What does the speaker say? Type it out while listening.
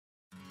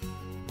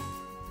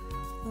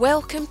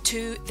Welcome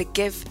to the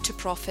Give to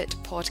Profit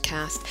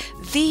podcast,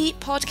 the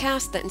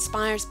podcast that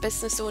inspires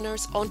business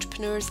owners,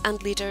 entrepreneurs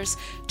and leaders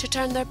to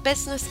turn their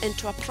business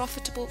into a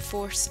profitable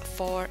force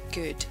for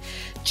good.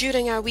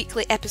 During our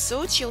weekly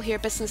episodes, you'll hear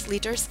business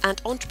leaders and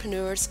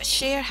entrepreneurs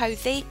share how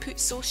they put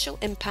social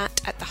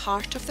impact at the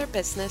heart of their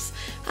business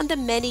and the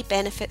many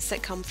benefits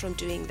that come from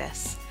doing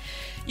this.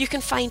 You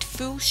can find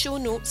full show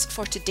notes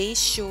for today's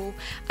show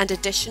and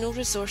additional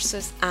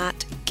resources at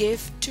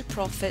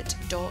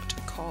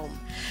givetoprofit.com.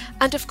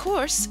 And of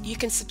course, you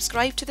can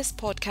subscribe to this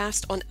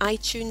podcast on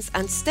iTunes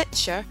and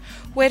Stitcher,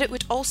 where it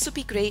would also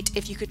be great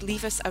if you could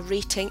leave us a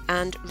rating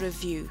and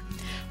review.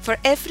 For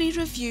every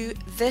review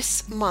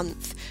this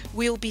month,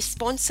 we'll be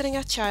sponsoring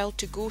a child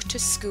to go to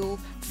school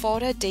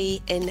for a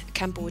day in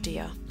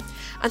Cambodia.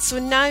 And so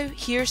now,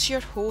 here's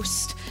your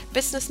host,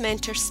 business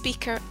mentor,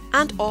 speaker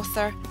and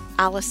author,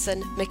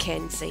 Alison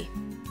Mackenzie.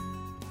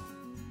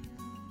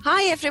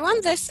 Hi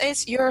everyone, this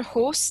is your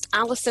host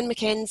Alison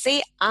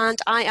Mackenzie and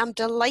I am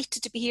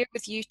delighted to be here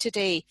with you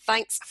today.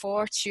 Thanks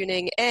for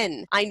tuning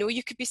in. I know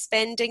you could be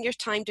spending your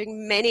time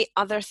doing many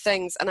other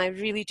things and I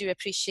really do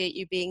appreciate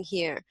you being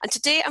here. And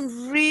today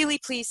I'm really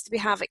pleased to be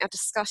having a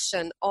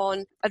discussion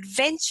on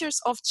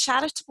adventures of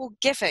charitable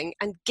giving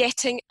and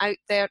getting out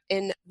there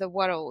in the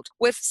world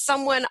with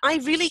someone I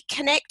really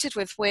connected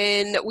with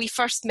when we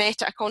first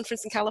met at a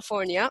conference in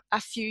California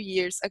a few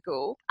years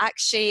ago,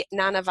 Akshay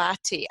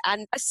Nanavati.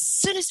 And as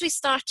soon as we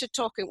started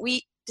talking,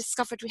 we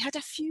discovered we had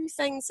a few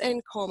things in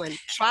common.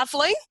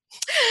 Travelling,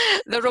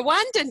 the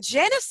Rwandan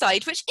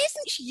genocide, which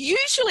isn't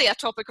usually a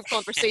topic of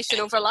conversation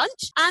over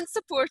lunch, and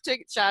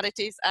supporting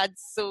charities and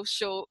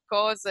social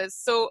causes.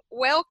 So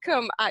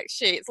welcome,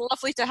 Akshay. It's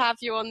lovely to have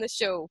you on the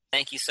show.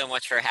 Thank you so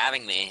much for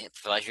having me. It's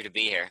a pleasure to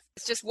be here.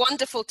 It's just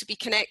wonderful to be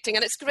connecting,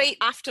 and it's great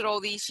after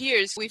all these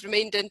years we've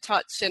remained in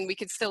touch and we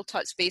can still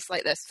touch base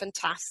like this.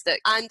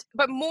 Fantastic.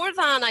 But more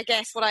than, I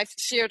guess, what I've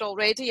shared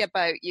already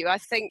about you, I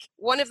think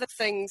one of the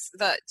things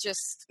that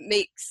just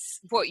makes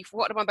what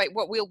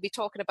we'll be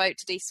talking about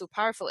today so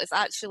powerful is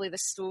actually the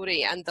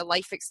story and the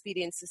life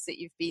experiences that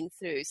you've been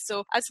through.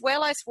 So as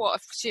well as what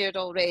I've shared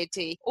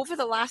already, over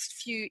the last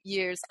few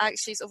years,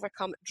 Akshay's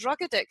overcome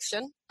drug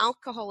addiction,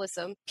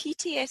 alcoholism,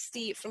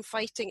 PTSD from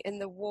fighting in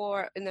the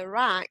war in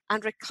Iraq,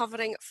 and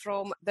recovering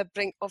from the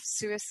brink of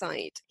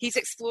suicide. He's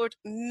explored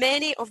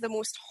many of the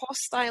most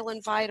hostile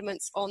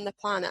environments on the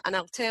planet, and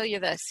I'll tell you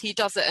this, he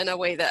does it in a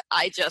way that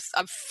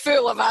I'm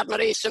full of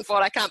admiration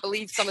for. I can't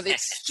believe some of the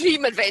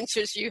extreme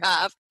adventures you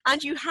have.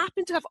 And you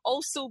happen to have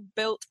also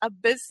built a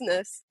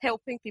business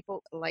helping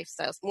people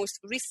lifestyles. Most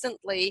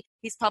recently,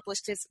 he's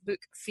published his book,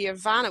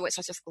 Fearvana, which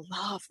I just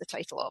love the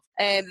title of.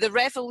 The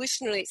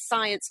revolutionary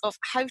science of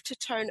how to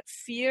turn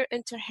fear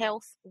into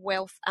health,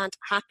 wealth, and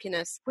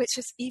happiness, which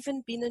has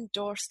even been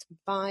endorsed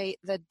by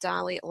the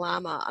Dalai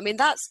Lama. I mean,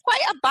 that's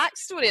quite a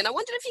backstory. And I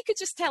wonder if you could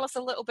just tell us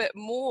a little bit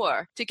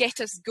more to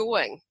get us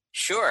going.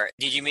 Sure.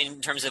 Did you mean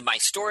in terms of my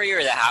story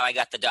or how I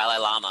got the Dalai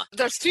Lama?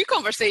 There's two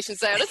conversations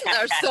there, isn't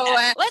there? So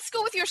let's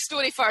go with your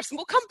story first and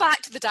we'll come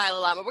back to the Dalai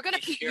Lama. We're going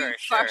to put you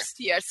first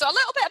here. So a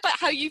little bit about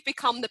how you've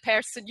become the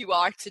person you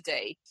are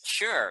today.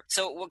 Sure.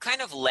 So what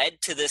kind of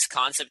led to this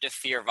concept of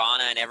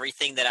Fearvana and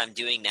everything that I'm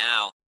doing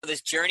now? This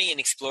journey in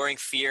exploring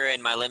fear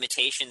and my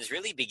limitations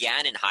really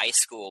began in high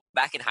school.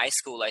 Back in high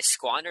school, I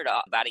squandered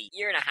about a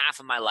year and a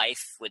half of my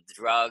life with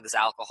drugs,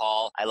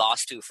 alcohol. I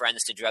lost 2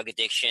 friends to drug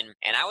addiction,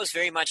 and I was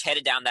very much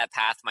headed down that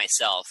path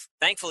myself.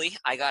 Thankfully,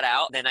 I got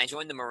out. Then I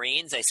joined the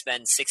Marines. I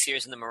spent 6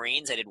 years in the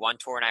Marines. I did 1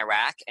 tour in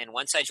Iraq, and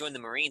once I joined the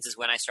Marines is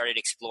when I started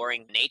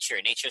exploring nature.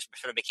 Nature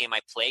sort of became my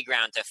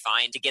playground to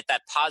get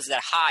that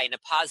high in a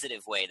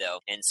positive way, though.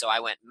 And so I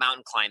went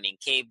mountain climbing,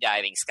 cave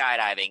diving,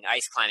 skydiving,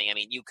 ice climbing. I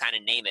mean, you kind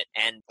of name it.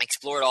 And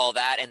explored all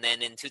that, and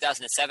then in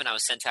 2007 I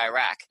was sent to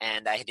Iraq,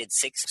 and I did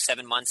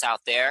 6-7 months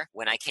out there.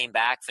 When I came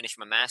back, finished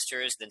my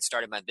master's, then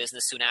started my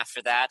business soon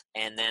after that,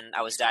 and then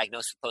I was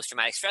diagnosed with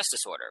post-traumatic stress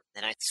disorder.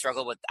 And I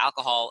struggled with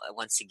alcohol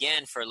once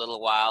again for a little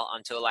while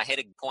until I hit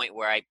a point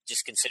where I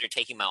just considered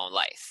taking my own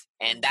life.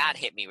 And that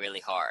hit me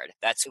really hard.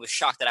 It was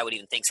shocked that I would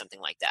even think something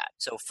like that.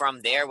 So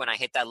from there, when I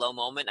hit that low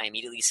moment, I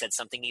immediately said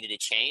something needed to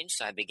change.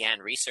 So I began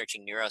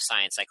researching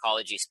neuroscience,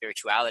 psychology,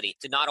 spirituality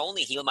to not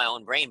only heal my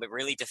own brain, but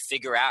really to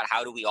figure out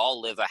how do we all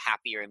live a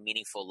happier and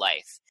meaningful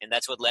life. And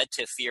that's what led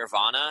to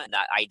Fearvana, and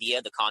that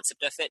idea, the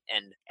concept of it,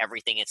 and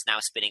everything it's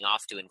now spinning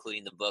off to,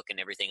 including the book and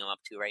everything I'm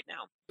up to right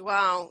now.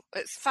 Wow,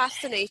 it's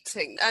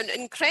fascinating. An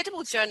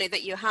incredible journey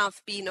that you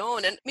have been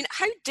on. And I mean,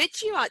 how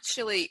did you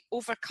actually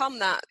overcome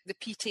the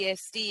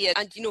PTSD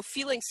and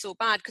feeling so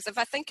bad? Because if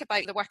I think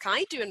about the work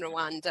I do in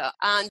Rwanda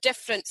and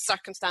different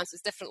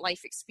circumstances, different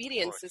life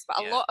experiences,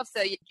 but a lot of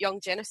the young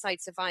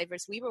genocide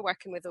survivors we were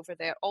working with over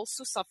there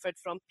also suffered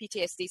from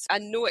PTSD. I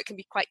know it can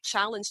be quite challenging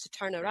challenge to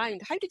turn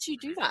around. How did you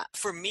do that?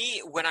 For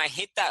me, when I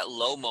hit that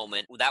low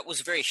moment, that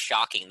was very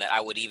shocking that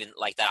I would even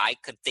that I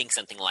could think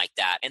something like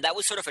that. And that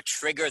was sort of a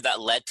trigger that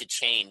led to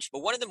change.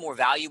 But one of the more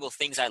valuable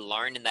things I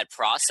learned in that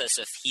process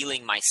of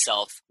healing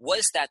myself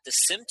was that the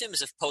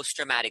symptoms of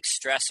post-traumatic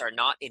stress are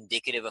not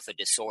indicative of a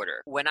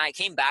disorder. When I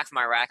came back from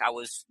Iraq, I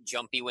was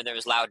jumpy when there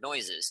was loud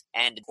noises.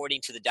 And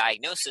according to the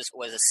diagnosis,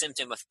 was a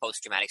symptom of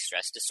post-traumatic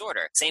stress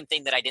disorder. Same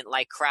thing that I didn't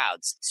like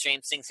crowds.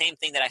 Same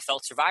thing that I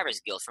felt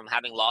survivor's guilt from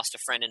having lost a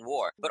friend in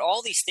war. But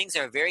all these things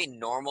are very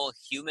normal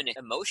human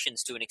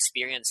emotions to an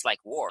experience like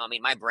war. I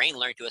mean, my brain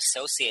learned to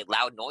associate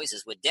loud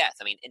noises with death.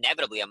 I mean,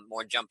 inevitably, I'm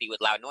more jumpy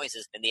with loud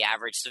noises than the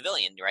average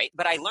civilian, right?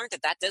 But I learned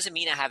that that doesn't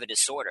mean I have a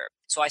disorder.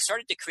 So I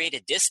started to create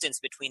a distance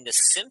between the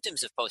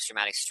symptoms of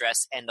post-traumatic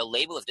stress and the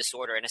label of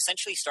disorder, and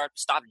essentially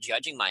stop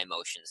judging my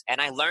emotions.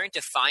 And I learned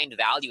to find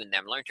value in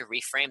them, learn to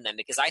reframe them,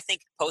 because I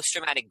think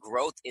post-traumatic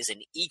growth is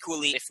an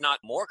equally, if not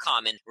more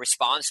common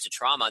response to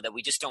trauma that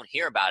we just don't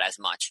hear about as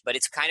much. But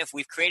it's kind of,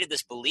 we've created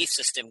this belief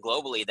system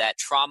globally that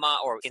trauma,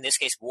 or in this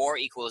case, war,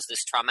 equals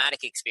this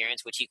traumatic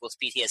experience, which equals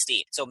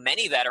PTSD. So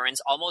many veterans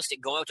almost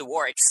go out to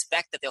war,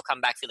 expect that they'll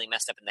come back feeling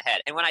messed up in the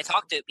head. And when I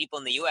talk to people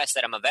in the US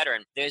that I'm a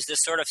veteran, there's this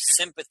sort of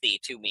sympathy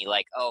to me,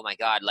 like, oh my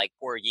God, like,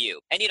 poor you.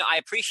 And, I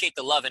appreciate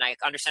the love, and I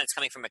understand it's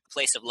coming from a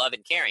place of love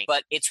and caring.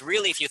 But it's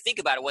really, if you think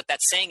about it, what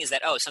that's saying is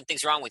that, oh,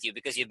 something's wrong with you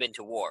because you've been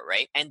to war,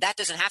 right? And that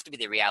doesn't have to be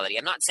the reality.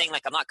 I'm not saying,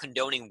 I'm not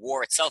condoning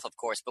war itself, of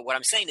course, but what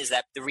I'm saying is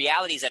that the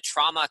reality is that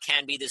trauma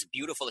can be this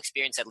beautiful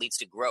experience that leads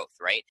to growth,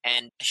 right?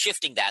 And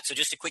shifting that. So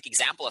just a quick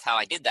example of how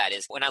I did that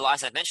is when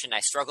as I mentioned, I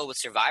struggled with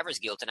survivor's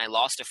guilt, and I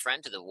lost a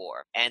friend to the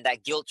war. And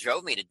that guilt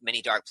drove me to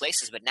many dark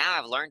places, but now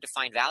I've learned to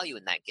find value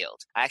in that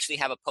guilt. I actually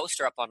have a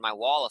poster up on my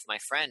wall of my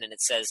friend, and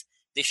it says,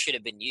 "This should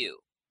have been you.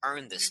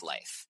 Earn this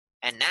life."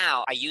 And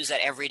now I use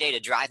that every day to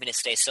drive me to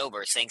stay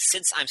sober, saying,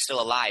 since I'm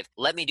still alive,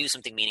 let me do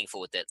something meaningful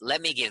with it.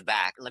 Let me give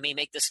back. Let me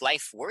make this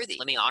life worthy.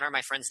 Let me honor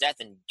my friend's death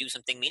and do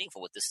something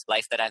meaningful with this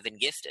life that I've been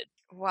gifted.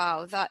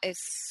 Wow, that is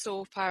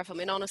so powerful. I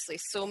mean, honestly,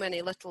 so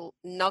many little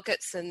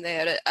nuggets in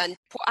there. And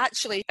what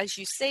actually, as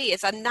you say,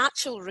 is a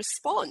natural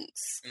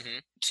response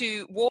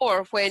to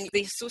war, when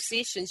the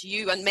associations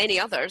you and many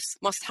others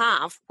must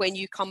have when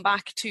you come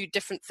back to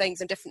different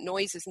things and different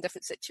noises and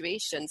different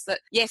situations,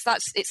 that yes,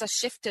 it's a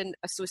shift in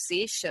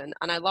association.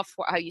 And I love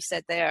how you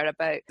said there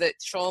about that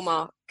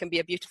trauma can be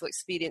a beautiful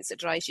experience that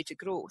drives you to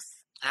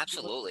growth.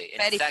 Absolutely.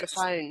 Very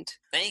profound.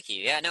 Thank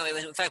you. Yeah, no,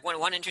 in fact,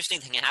 one interesting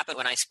thing happened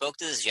when I spoke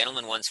to this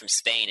gentleman once from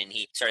Spain, and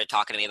he started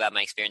talking to me about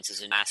my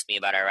experiences and asked me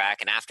about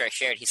Iraq. And after I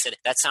shared, he said,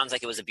 that sounds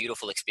like it was a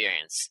beautiful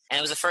experience. And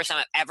it was the first time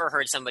I've ever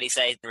heard somebody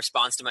say in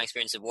response to my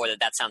experience of war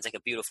that sounds like a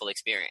beautiful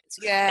experience.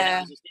 Yeah. And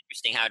it was just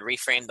interesting how it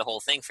reframed the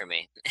whole thing for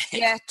me.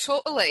 Yeah,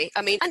 totally.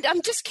 I mean, and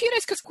I'm just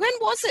curious, because when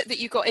was it that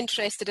you got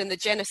interested in the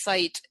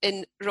genocide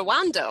in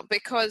Rwanda?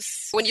 Because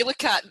when you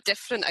look at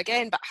different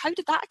again, but how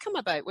did that come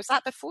about? Was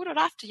that before or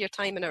after your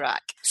time in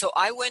Iraq? So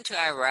I went to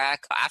Iraq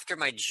after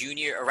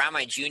around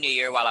my junior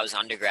year while I was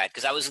undergrad,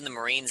 because I was in the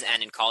Marines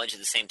and in college at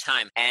the same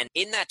time. And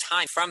in that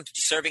time, from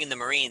serving in the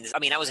Marines, I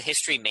mean, I was a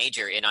history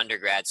major in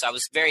undergrad, so I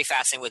was very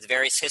fascinated with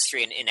various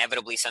history and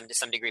inevitably to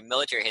some degree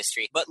military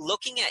history. But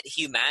looking at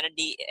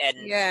humanity and,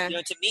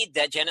 to me,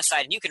 that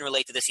genocide, and you can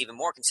relate to this even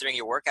more considering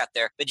your work out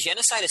there, but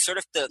genocide is sort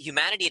of the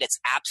humanity at its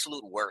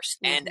absolute worst.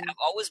 And I've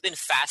always been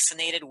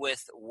fascinated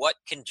with what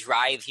can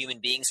drive human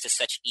beings to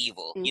such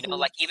evil. Even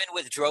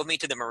with drove me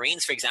to the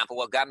Marines, for example,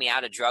 what got me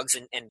out of drugs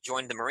and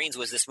joined the Marines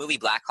was this movie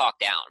Black Hawk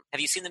Down. Have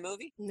you seen the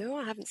movie? No,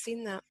 I haven't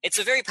seen that. It's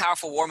a very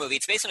powerful war movie.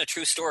 It's based on a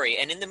true story.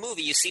 And in the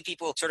movie, you see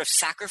people sort of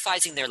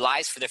sacrificing their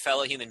lives for their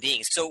fellow human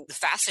beings. So the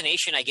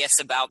fascination, I guess,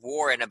 about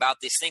war and about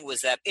this thing was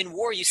that in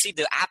war, you see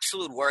the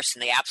absolute worst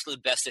and the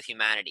absolute best of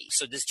humanity.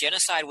 So this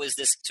genocide was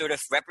this sort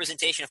of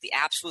representation of the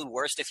absolute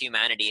worst of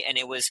humanity. And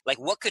it was like,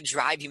 what could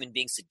drive human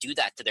beings to do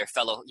that to their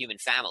fellow human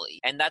family?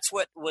 And that's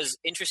what was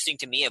interesting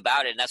to me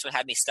about it. And that's what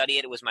had me study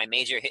it. It was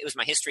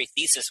my history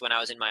thesis when I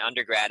was in my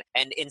undergrad.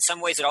 And in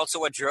some ways, it also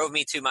what drove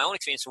me to my own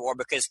experience of war,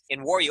 because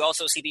in war, you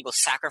also see people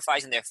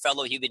sacrificing their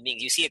fellow human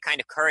beings. You see a kind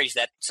of courage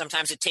that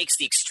sometimes it takes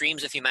the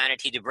extremes of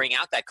humanity to bring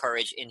out that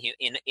courage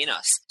in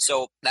us.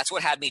 So that's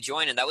what had me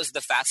join. And that was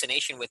the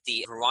fascination with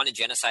the Rwandan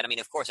genocide. I mean,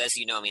 of course, as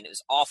you know, it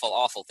was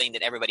awful thing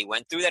that everybody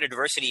went through. That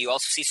adversity, you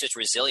also see such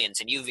resilience,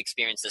 and you've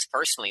experienced this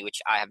personally, which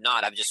I have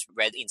not. I've just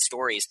read in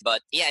stories.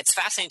 But yeah, it's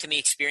fascinating to me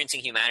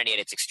experiencing humanity at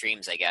its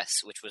extremes, I guess,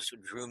 which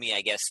drew me,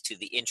 I guess, to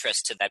the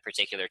interest to that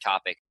particular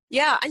topic.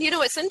 Yeah, and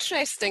it's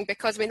interesting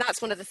because, I mean,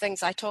 that's one of the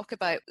things I talk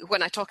about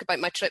when I talk about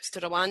my trips to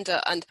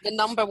Rwanda. And the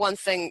number one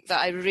thing that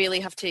I really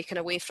have taken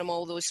away from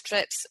all those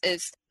trips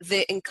is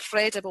the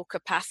incredible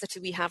capacity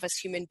we have as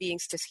human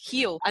beings to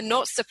heal. And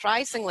not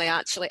surprisingly,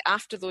 actually,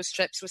 after those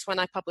trips was when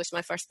I published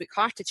my first book,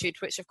 Heartitude,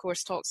 which of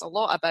course talks a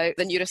lot about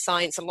the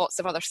neuroscience and lots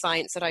of other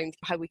science around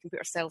how we can put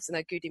ourselves in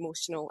a good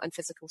emotional and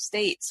physical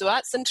state. So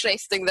that's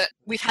interesting that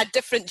we've had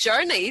different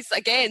journeys,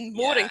 again,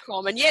 more in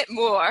common, yet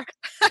more.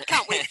 I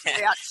can't wait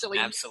to actually,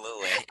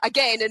 Absolutely.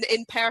 again,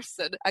 in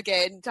person,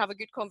 again, to have a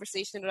good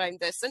conversation around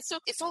this. And so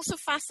it's also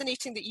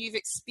fascinating that you've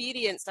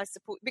experienced, I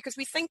suppose, because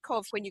we think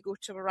of when you go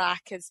to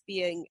Iraq as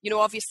being,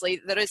 obviously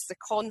there is the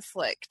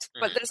conflict,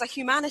 but there's a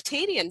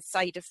humanitarian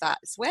side of that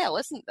as well,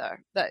 isn't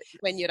there? That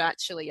when you're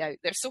actually out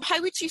there. So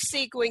how would you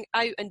say going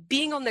out and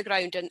being on the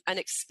ground and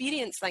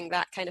experiencing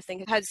that kind of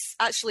thing has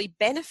actually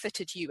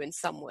benefited you in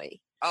some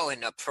way? Oh,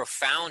 in a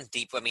profound,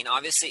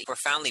 obviously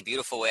profoundly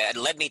beautiful way. It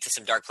led me to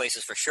some dark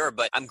places for sure,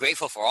 but I'm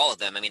grateful for all of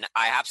them. I mean,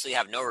 I absolutely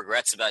have no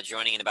regrets about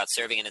joining and about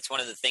serving, and it's one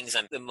of the things,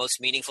 the most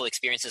meaningful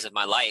experiences of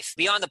my life.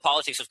 Beyond the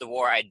politics of the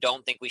war, I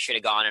don't think we should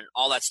have gone and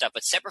all that stuff,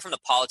 but separate from the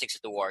politics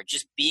of the war,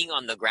 just being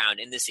on the ground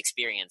in this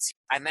experience.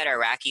 I met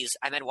Iraqis.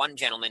 I met one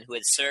gentleman who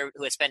had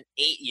spent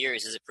 8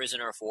 years as a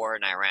prisoner of war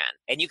in Iran.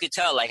 And you could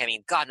tell,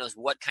 God knows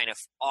what kind of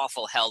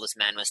awful hell this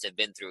man must have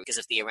been through because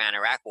of the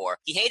Iran-Iraq war.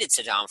 He hated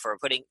Saddam for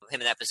putting him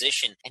in that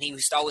position. And he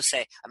used to always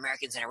say,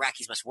 Americans and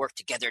Iraqis must work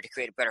together to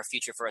create a better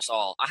future for us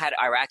all. I had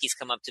Iraqis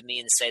come up to me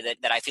and say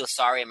that I feel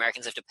sorry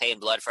Americans have to pay in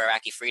blood for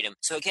Iraqi freedom.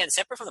 So again,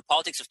 separate from the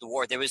politics of the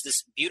war, there was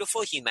this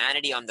beautiful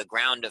humanity on the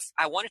ground of,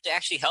 I wanted to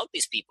actually help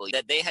these people,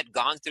 that they had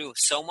gone through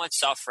so much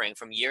suffering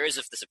from years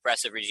of the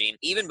suppressive regime.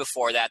 Even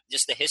before that,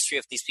 just the history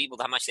of these people,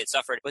 how much they'd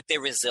suffered, but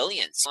their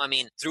resilience. I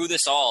mean, through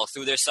this all,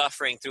 through their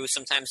suffering, through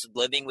sometimes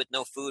living with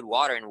no food,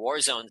 water in war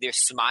zones, they're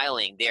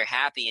smiling, they're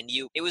happy. And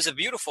it was a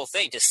beautiful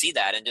thing to see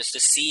that and just to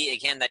see,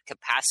 again, that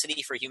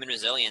capacity for human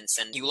resilience.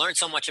 And you learn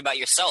so much about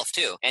yourself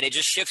too. And it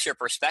just shifts your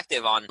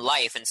perspective on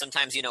life. And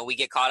sometimes, we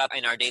get caught up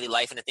in our daily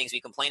life and the things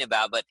we complain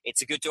about, but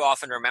it's good to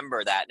often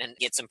remember that and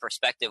get some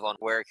perspective on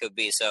where it could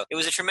be. So it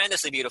was a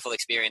tremendously beautiful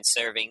experience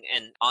serving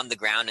and on the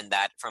ground in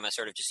that from a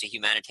sort of just a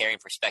humanitarian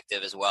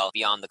perspective as well,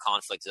 beyond the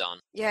conflict zone.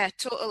 Yeah,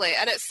 totally.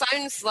 And it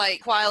sounds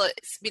like while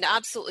it's been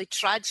absolutely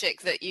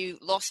tragic that you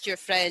lost your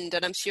friend,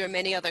 and I'm sure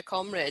many other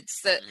comrades,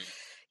 that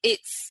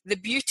it's the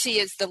beauty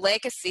is the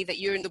legacy that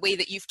you're in the way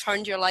that you've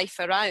turned your life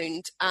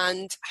around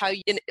and how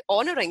you're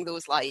honoring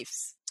those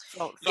lives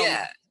from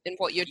in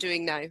what you're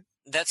doing now.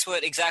 That's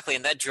what exactly,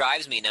 and that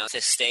drives me now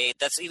to stay.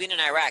 That's even in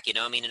Iraq, in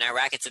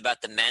Iraq, it's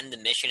about the men, the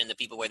mission, and the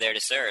people we're there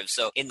to serve.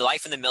 So in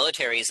life in the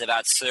military is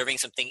about serving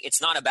something. It's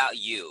not about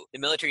you. The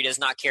military does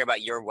not care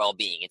about your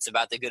well-being. It's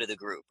about the good of the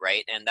group,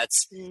 right? And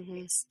that's,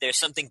 there's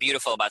something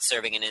beautiful about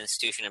serving an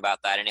institution about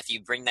that. And if you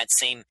bring that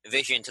same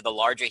vision to the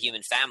larger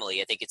human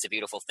family, I think it's a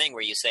beautiful thing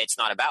where you say, it's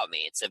not about me.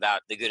 It's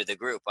about the good of the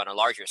group on a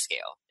larger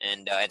scale,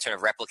 and sort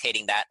of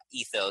replicating that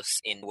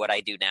ethos in what I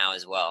do now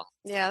as well.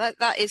 Yeah,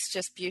 that is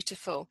just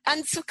beautiful.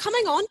 And so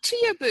coming on to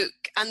your book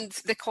and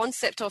the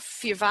concept of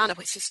Fearvana,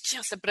 which is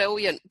just a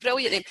brilliant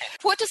name.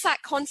 What does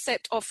that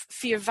concept of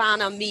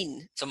Fearvana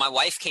mean? So my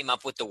wife came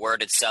up with the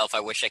word itself. I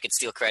wish I could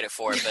steal credit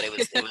for it, but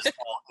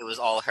it was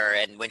all her.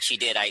 And when she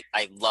did, I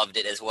loved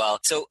it as well.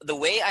 So the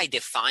way I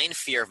define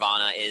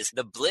Fearvana is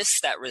the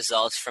bliss that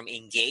results from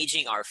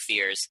engaging our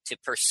fears to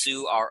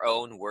pursue our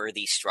own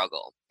worthy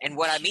struggle. And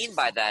what I mean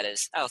by that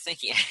is,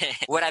 thank you.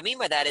 What I mean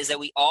by that is that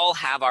we all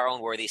have our own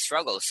worthy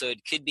struggles. So it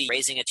could be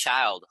raising a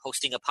child,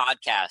 hosting a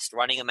podcast,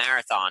 running a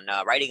marathon,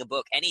 writing a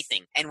book,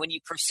 anything. And when you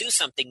pursue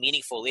something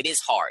meaningful, it is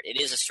hard. It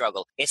is a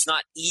struggle. It's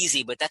not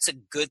easy, but that's a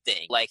good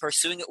thing. Like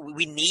pursuing it,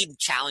 we need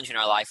challenge in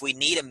our life. We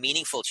need a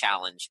meaningful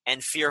challenge.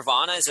 And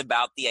Fearvana is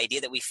about the idea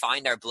that we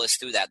find our bliss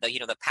through that.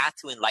 The path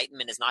to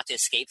enlightenment is not to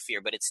escape fear,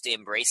 but it's to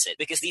embrace it.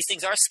 Because these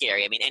things are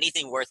scary. I mean,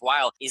 anything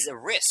worthwhile is a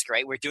risk,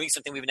 right? We're doing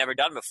something we've never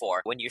done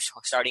before. When you're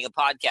starting a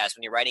podcast,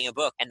 when you're writing a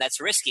book, and that's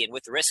risky, and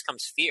with risk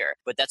comes fear,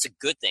 but that's a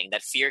good thing.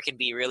 That fear can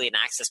be really an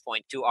access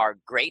point to our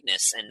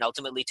greatness and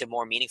ultimately to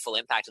more meaningful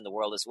impact in the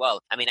world as well.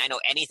 I mean, I know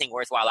anything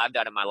worthwhile I've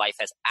done in my life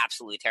has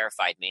absolutely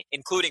terrified me,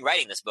 including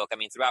writing this book. I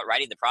mean, throughout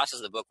writing, the process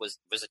of the book was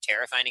a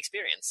terrifying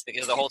experience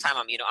because the whole time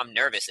I'm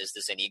nervous. Is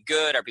this any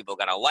good? Are people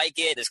gonna like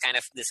it? There's kind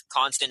of this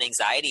constant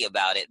anxiety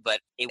about it, but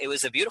it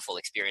was a beautiful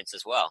experience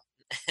as well.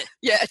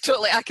 Yeah,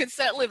 totally. I can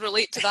certainly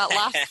relate to that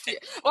last fear.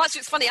 Well,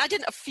 actually, it's funny. I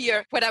didn't have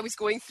fear when I was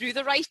going through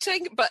the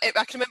writing, but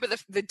I can remember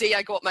the day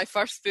I got my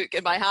first book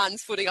in my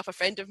hands, phoning up a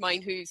friend of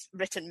mine who's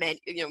written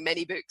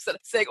many books, and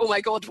saying, "Oh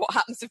my God, what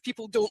happens if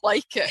people don't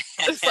like it?"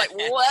 It's like,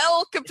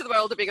 welcome to the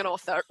world of being an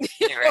author.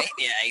 Right?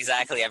 Yeah,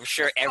 exactly. I'm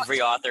sure every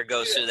author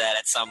goes through that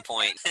at some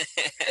point.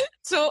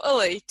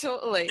 Totally.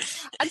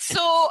 And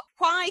so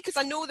why? Because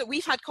I know that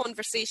we've had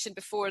conversation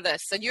before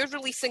this, and you're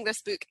releasing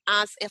this book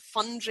as a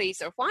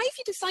fundraiser. Why have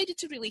you decided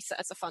to release it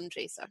as a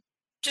fundraiser?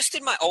 Just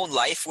in my own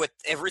life, with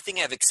everything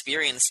I've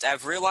experienced,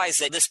 I've realized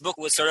that this book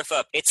was sort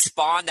of it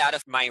spawned out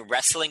of my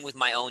wrestling with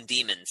my own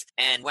demons.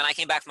 And when I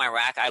came back from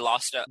Iraq, I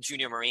lost a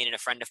junior Marine and a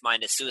friend of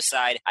mine to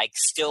suicide. I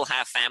still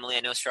have family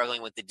I know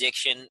struggling with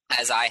addiction,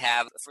 as I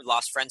have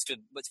lost friends to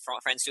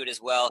it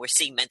as well. We're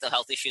seeing mental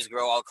health issues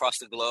grow all across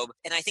the globe.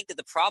 And I think that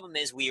the problem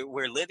is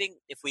we're living,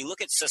 if we look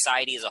at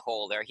society as a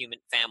whole, our human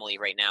family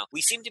right now,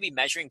 we seem to be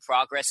measuring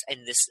progress,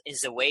 and this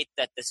is a way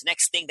that this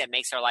next thing that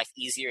makes our life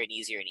easier and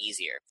easier and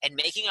easier. And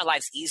making our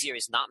lives easier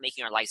is not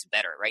making our lives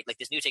better, right? Like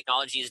this new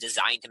technology is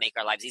designed to make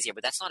our lives easier,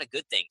 but that's not a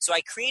good thing. So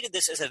I created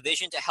this as a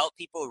vision to help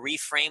people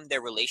reframe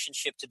their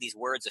relationship to these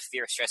words of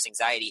fear, stress,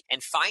 anxiety,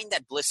 and find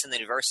that bliss in the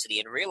adversity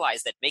and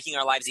realize that making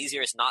our lives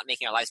easier is not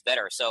making our lives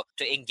better. So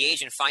to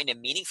engage and find a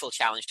meaningful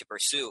challenge to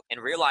pursue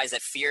and realize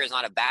that fear is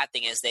not a bad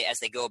thing as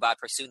they go about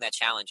pursuing that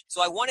challenge.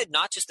 So I wanted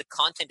not just the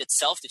content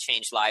itself to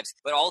change lives,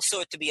 but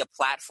also to be a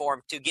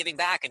platform to giving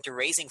back and to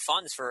raising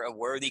funds for a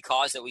worthy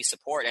cause that we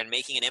support and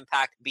making an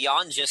impact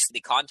beyond just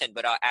the content,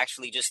 but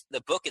actually just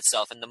the book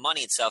itself and the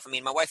money itself. I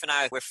mean, my wife and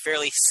I, we're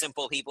fairly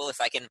simple people.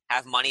 If I can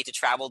have money to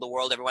travel the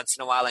world every once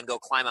in a while and go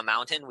climb a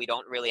mountain, we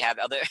don't really have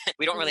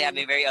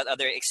any very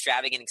other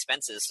extravagant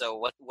expenses. So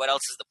what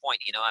else is the point?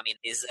 I mean,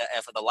 is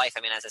for the life.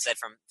 I mean, as I said,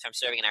 from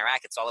serving in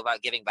Iraq, it's all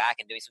about giving back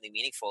and doing something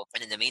meaningful.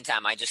 And in the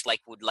meantime, I just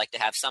would like to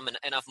have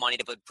enough money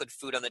to put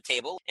food on the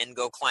table and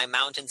go climb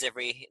mountains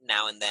every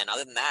now and then.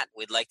 Other than that,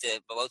 we'd like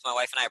to. Both my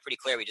wife and I are pretty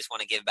clear. We just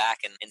want to give back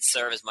and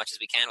serve as much as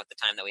we can with the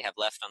time that we have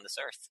left on this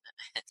earth.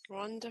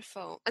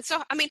 Wonderful. And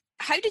so, I mean,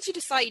 how did you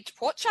decide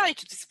what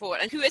charity to support,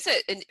 and who is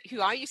it, and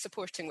who are you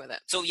supporting with it?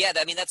 So yeah,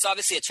 I mean, that's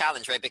obviously a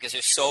challenge, right? Because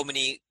there's so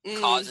many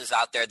causes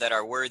out there that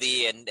are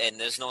worthy, and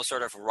there's no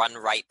sort of run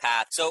right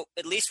path. So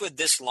at least with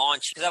this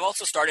launch, because I've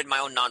also started my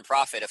own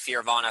nonprofit, a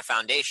Fearvana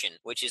Foundation,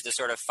 which is the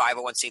sort of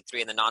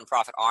 501c3 and the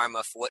nonprofit arm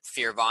of what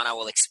Fearvana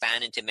will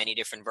expand into many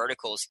different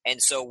verticals.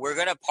 And so we're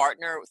going to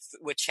partner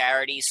with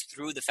charities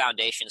through the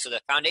foundation. So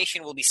the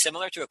foundation will be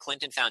similar to a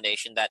Clinton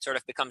Foundation that sort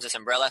of becomes this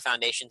umbrella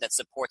foundation that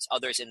supports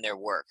others in their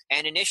work.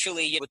 And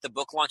initially, with the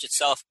book launch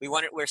itself,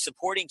 we're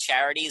supporting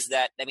charities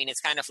that, I mean, it's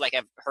kind of like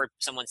I've heard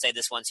someone say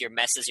this once, your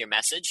mess is your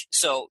message.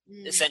 So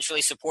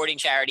essentially supporting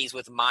charities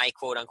with my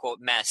quote unquote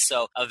mess.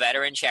 So a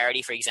veteran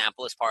charity, for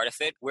example, is part of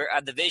it.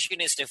 The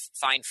vision is to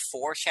find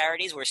 4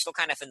 charities. We're still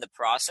kind of in the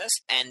process,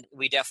 and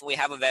we definitely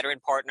have a veteran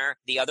partner.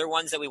 The other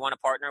ones that we want to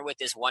partner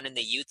with is one in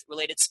the youth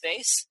related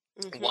space.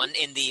 One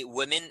in the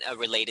women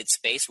related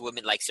space,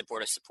 women like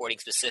supporting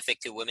specific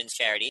to women's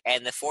charity.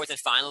 And the fourth and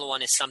final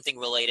one is something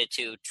related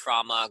to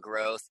trauma,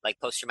 growth, like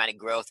post-traumatic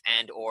growth,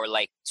 and or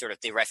like sort of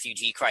the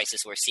refugee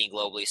crisis we're seeing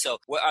globally. So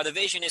the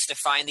vision is to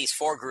find these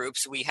 4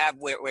 groups.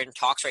 We're in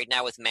talks right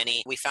now with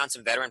many. We found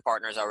some veteran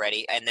partners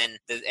already. And then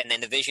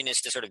the vision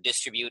is to sort of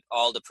distribute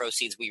all the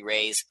proceeds we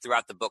raise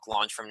throughout the book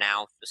launch from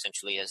now,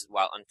 essentially as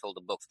well until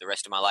the book for the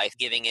rest of my life,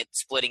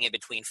 splitting it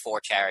between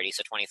 4 charities,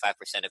 so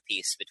 25%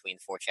 apiece between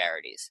 4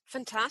 charities.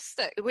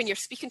 Fantastic. When you're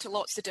speaking to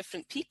lots of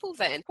different people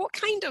then, what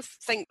kind of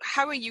thing,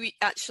 how are you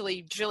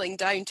actually drilling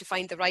down to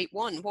find the right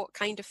one? What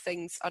kind of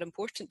things are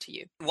important to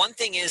you? One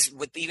thing is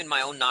with even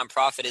my own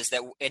nonprofit is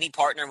that any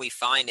partner we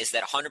find is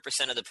that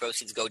 100% of the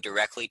proceeds go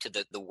directly to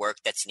the work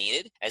that's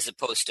needed as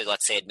opposed to,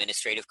 let's say,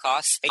 administrative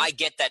costs. I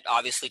get that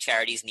obviously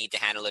charities need to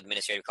handle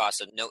administrative costs,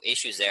 so no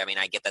issues there. I mean,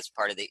 I get that's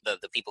part of the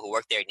people who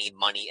work there need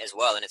money as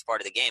well, and it's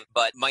part of the game.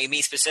 But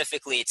me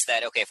specifically, it's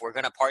that, okay, if we're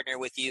going to partner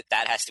with you,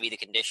 that has to be the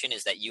condition,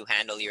 is that you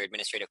handle your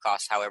administrative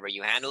costs however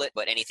you handle it,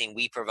 but anything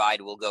we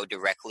provide will go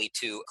directly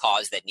to a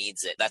cause that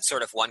needs it. That's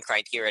sort of one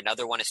criteria.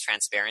 Another one is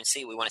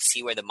transparency. We want to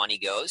see where the money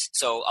goes.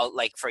 So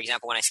like, for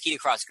example, when I skied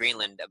across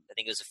Greenland, I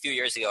think it was a few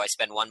years ago, I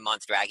spent 1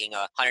 month dragging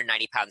a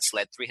 190-pound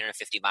sled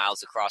 350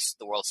 miles across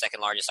the world's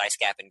second largest ice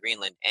cap in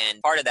Greenland. And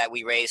part of that,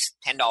 we raised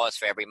 $10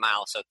 for every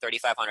mile, so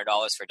 $3,500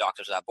 for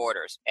Doctors Without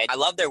Borders. And I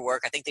love their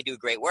work. I think they do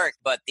great work.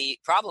 But the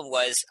problem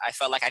was I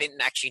felt like I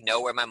didn't actually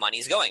know where my money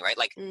is going, right?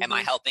 Like, am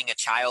I helping a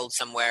child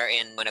somewhere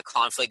in a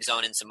conflict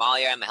zone in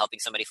Somalia? Am I helping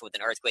somebody with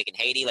an earthquake in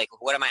Haiti? Like,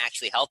 what am I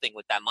actually helping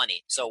with that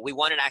money? So we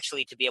wanted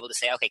actually to be able to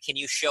say, okay, can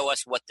you show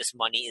us what this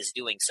money is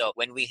doing? So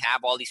when we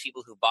have all these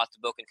people who bought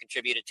the book and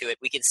contributed to it,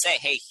 we can say,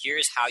 hey,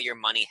 here's how your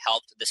money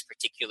helped this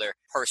particular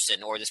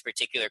person or this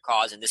particular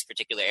cause in this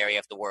particular area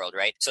of the world,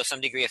 right? So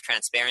some degree of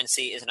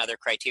transparency is another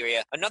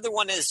criteria. Another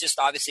one is just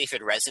obviously if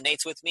it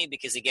resonates with me,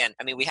 because again,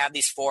 I mean, we have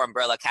these 4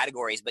 umbrella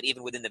categories, but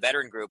even within the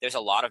veteran group, there's a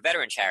lot of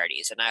veteran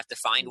charities, and I have to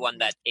find one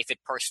that if it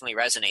personally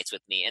resonates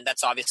with me, and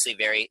that's obviously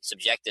very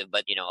subjective,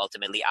 but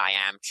ultimately I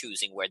am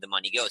choosing where the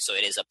money goes, so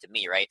it is up to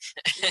me, right?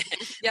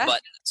 Yeah.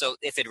 But so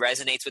if it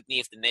resonates with me,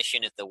 if the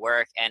mission, if the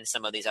work, and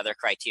some of these other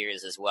criteria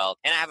as well.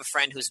 And I have a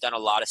friend who's done a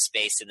lot of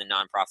space in the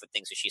nonprofit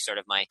thing, so she's sort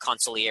of my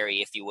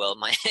consigliere, if you will,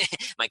 my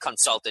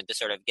consultant to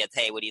sort of get,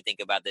 hey, what do you think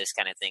about this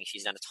kind of thing?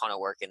 She's done a ton of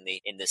work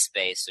in this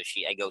space, so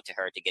I go to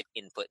her to get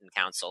input and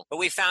counsel. But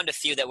we found a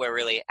few that we're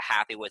really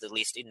happy with, at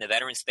least in the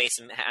veteran space.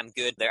 I'm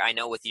good there. I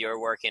know with your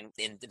work in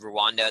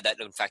Rwanda, that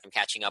in fact I'm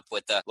catching up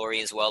with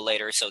Lori as well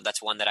later, so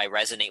that's one that I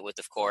resonate with,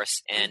 of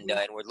course. And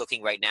we're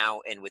looking right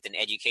now and with an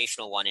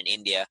educational one in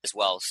India as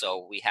well.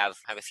 So we have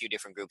a few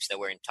different groups that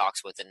we're in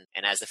talks with,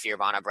 and as the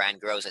Fearvana brand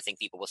grows, I think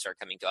people will start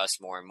coming to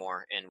us more and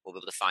more, and we'll be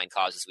able to find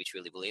causes we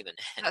truly believe in.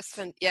 That's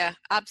fun. Yeah,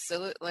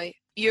 absolutely.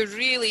 You're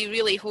really,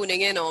 really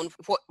honing in on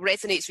what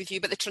resonates with you,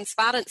 but the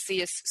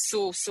transparency is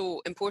so,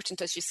 so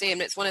important, as you say,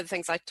 and it's one of the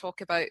things I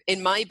talk about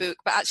in my book,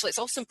 but actually it's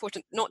also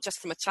important not just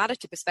from a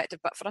charity perspective,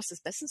 but for us as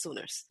business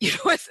owners,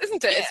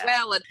 isn't it, as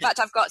well? In fact,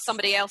 I've got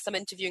somebody else I'm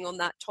interviewing on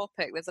that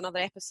topic. There's another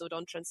episode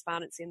on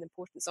transparency and the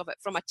importance of it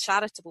from a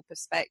charitable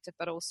perspective,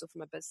 but also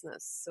from a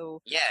business.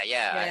 So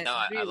I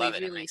know. really, I love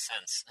it. really, It makes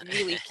sense.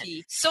 really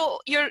key. So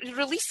you're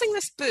releasing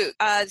this book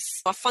as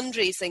a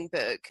fundraising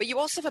book, but you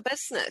also have a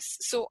business.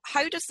 So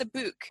how does the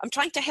book, I'm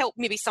trying to help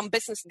maybe some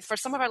business, for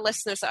some of our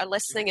listeners that are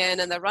listening in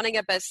and they're running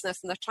a business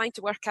and they're trying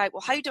to work out,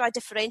 well, how do I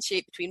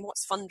differentiate between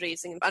what's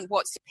fundraising and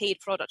what's a paid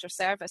product or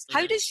service?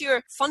 How does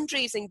your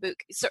fundraising book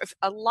sort of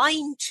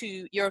align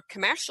to your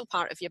commercial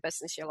part of your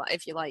business,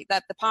 if you like,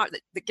 that the part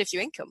that gives you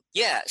income?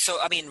 Yeah. So,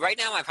 I mean, right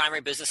now my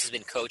primary business has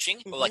been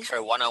coaching, like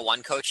for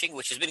one-on-one coaching,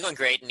 which has been going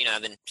great. And,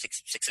 I've been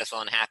successful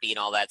and happy and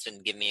all that's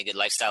been giving me a good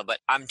lifestyle, but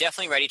I'm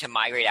definitely ready to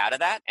migrate out of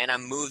that. And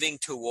I'm moving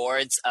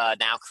towards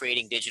now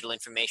creating digital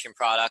information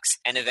products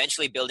and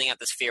eventually building up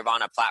this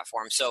Fearvana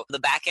platform. So the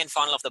back end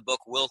funnel of the book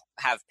will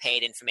have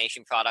paid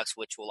information products,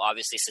 which will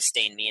obviously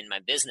sustain me and my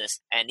business.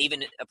 And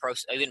even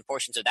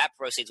portions of that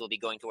proceeds will be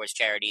going towards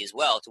charity as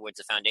well, towards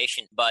the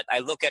foundation. But I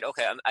look at,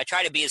 I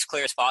try to be as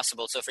clear as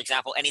possible. So for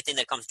example, anything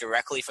that comes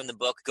directly from the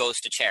book goes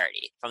to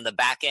charity. From the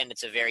back end,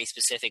 it's a very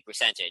specific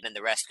percentage, and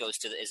the rest goes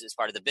to is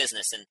part of the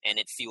business, and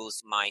it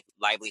fuels my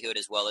livelihood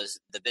as well as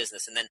the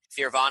business. And then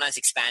Fearvana is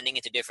expanding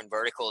into different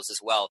verticals as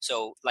well.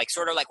 So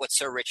sort of like what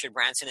Sir Richard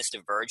Branson is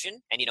to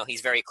Virgin, and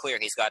he's very clear.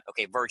 He's got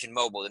Virgin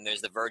Mobile, and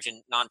there's the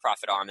Virgin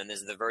nonprofit arm, and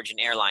there's the Virgin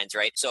Airlines,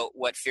 right? So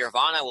what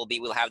Fearvana will be,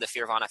 we'll have the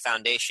Fearvana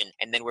Foundation,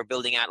 and then we're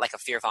building out like a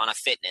Fearvana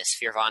Fitness,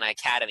 Fearvana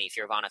Academy,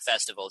 Fearvana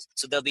Festivals.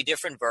 So there'll be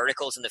different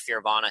verticals in the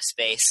Fearvana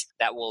space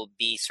that will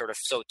be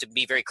so to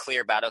be very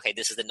clear about,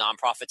 this is the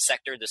nonprofit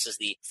sector, this is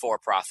the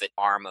for-profit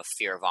arm of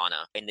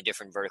Fearvana in the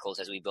different verticals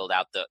as we build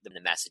out the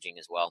messaging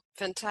as well.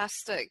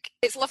 Fantastic.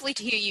 It's lovely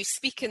to hear you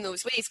speak in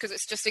those ways, because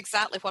it's just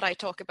exactly what I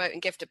talk about in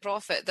Give to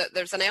Profit, that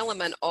there's an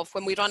element of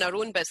when we run our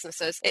own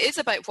businesses, it is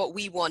about what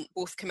we want,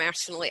 both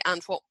commercially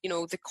and what,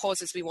 the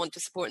causes we want to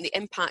support and the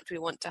impact we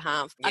want to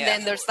have. And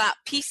then there's that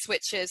piece,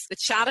 which is the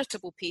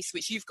charitable piece,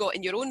 which you've got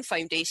in your own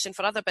foundation.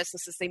 For other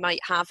businesses, they might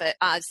have it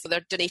as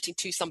they're donating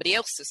to somebody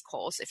else's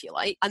cause, if you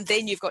like. And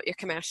then you've got your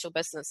commercial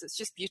business. It's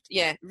just beautiful.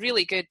 Yeah,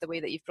 really good the way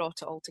that you've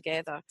brought it all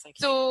together.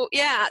 So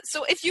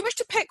if you were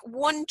to pick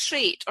one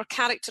trait or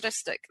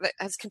characteristic that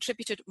has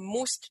contributed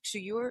most to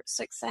your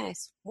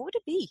success, what would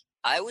it be?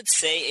 I would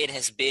say it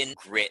has been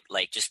grit,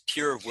 just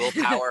pure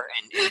willpower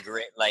and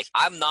grit.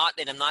 I'm not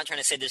trying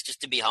to say this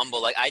just to be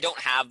humble. I don't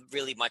have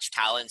really much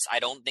talents. I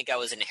don't think I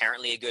was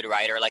inherently a good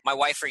writer. My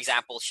wife, for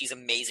example, she's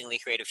amazingly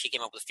creative. She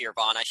came up with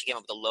Fearvana. She came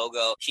up with the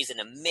logo. She's an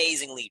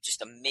amazing,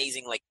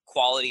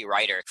 quality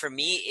writer. For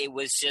me, it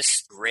was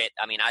just grit.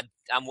 I mean,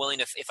 I'm willing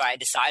to, if I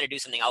decide to do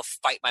something, I'll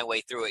fight my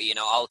way through it.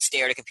 I'll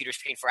stare at a computer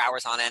screen for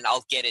hours on end.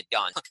 I'll get it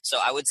done. So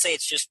I would say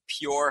it's just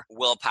pure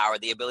willpower,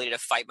 the ability to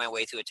fight my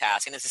way through a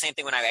task. And it's the same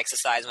thing when I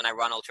exercise, when I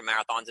run ultra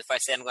marathons. If I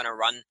say I'm going to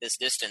run this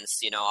distance,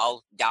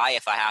 I'll die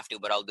if I have to,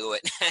 but I'll do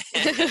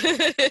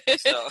it.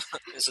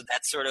 So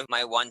that's sort of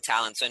my one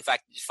talent. So in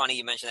fact, it's funny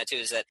you mentioned that too,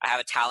 is that I have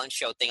a talent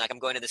show thing. I'm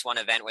going to this one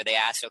event where they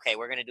asked, okay,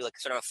 we're going to do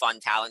sort of a fun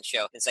talent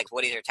show. It's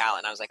what is your talent?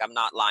 And I was like, I'm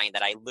not lying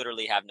that I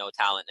literally have no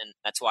talent. And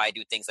that's why I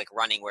do things like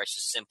running, where it's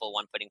just simple,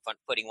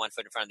 putting one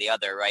foot in front of the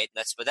other, right?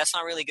 But that's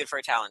not really good for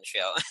a talent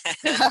show.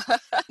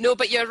 No,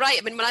 but you're right.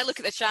 I mean, when I look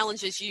at the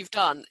challenges you've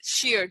done,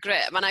 sheer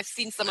grit. I mean, I've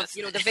seen some of,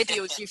 the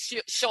videos you've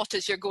shot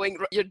as you're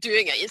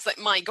doing it. It's like,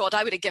 my God,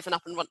 I would have given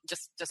up and run,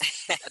 just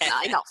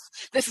nah, enough.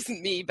 This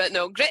isn't me. But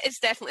no, grit is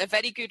definitely a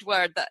very good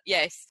word that,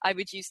 yes, I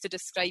would use to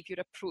describe your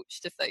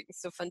approach to things.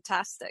 So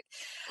fantastic.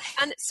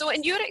 And so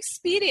in your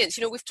experience,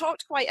 we've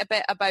talked quite a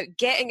bit about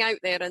getting out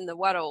there in the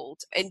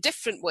world in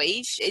different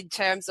ways in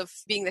terms of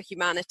being the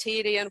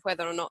humanitarian,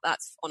 whether or not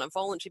that's on a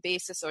voluntary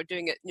basis or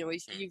doing it,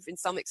 you've in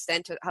some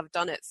extent have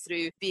done it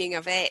through being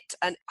a vet.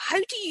 And how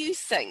do you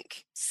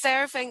think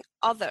serving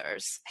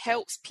others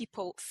helps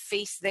people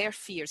face their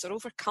fears or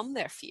overcome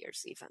their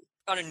fears even?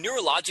 On a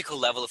neurological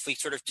level, if we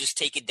sort of just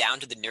take it down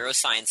to the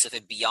neuroscience of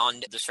it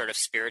beyond the sort of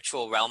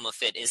spiritual realm of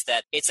it, is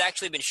that it's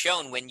actually been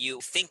shown when you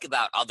think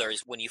about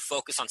others, when you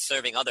focus on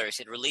serving others,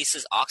 it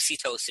releases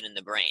oxytocin in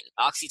the brain.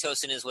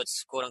 Oxytocin is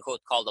what's quote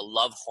unquote called a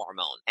love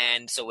hormone.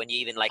 And so when you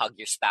even hug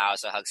your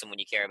spouse or hug someone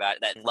you care about,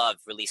 that love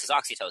releases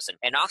oxytocin.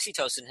 And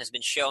oxytocin has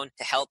been shown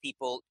to help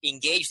people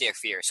engage their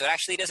fear. So it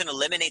actually doesn't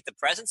eliminate the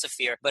presence of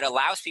fear, but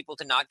allows people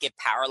to not get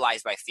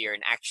paralyzed by fear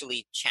and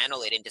actually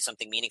channel it into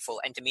something meaningful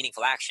and to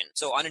meaningful action.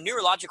 So on a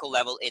neurological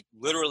level, it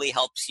literally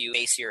helps you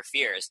face your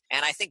fears.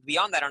 And I think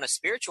beyond that, on a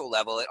spiritual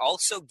level, it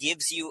also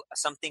gives you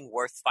something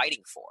worth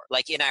fighting for.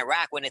 Like in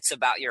Iraq, when it's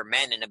about your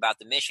men and about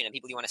the mission and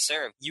people you want to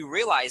serve, you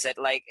realize that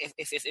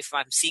if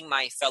I'm seeing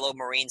my fellow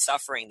Marine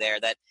suffering there,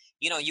 that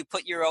you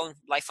put your own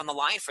life on the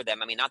line for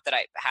them. I mean, not that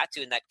I had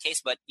to in that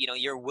case, but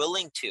you're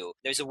willing to.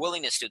 There's a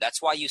willingness to.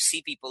 That's why you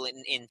see people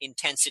in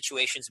intense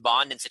situations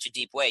bond in such a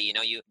deep way.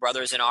 You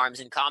brothers in arms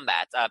in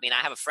combat. I mean,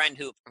 I have a friend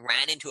who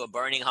ran into a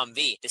burning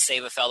Humvee to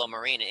save a fellow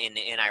Marine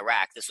in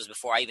Iraq. This was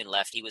before I even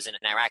left. He was in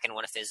Iraq, and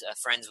one of his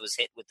friends was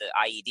hit with the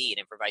IED, an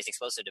improvised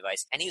explosive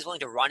device, and he was willing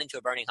to run into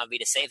a burning Humvee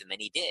to save him,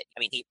 and he did. I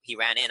mean, he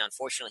ran in.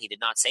 Unfortunately, he did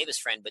not save his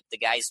friend, but the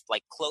guy's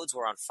like clothes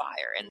were on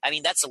fire. And I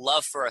mean, that's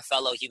love for a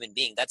fellow human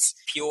being. That's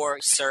pure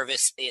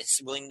service, is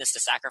willingness to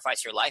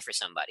sacrifice your life for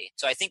somebody.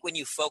 So I think when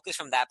you focus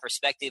from that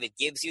perspective, it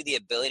gives you the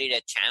ability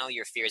to channel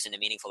your fears into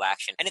meaningful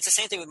action. And it's the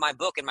same thing with my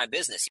book and my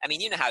business. I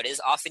mean, you know how it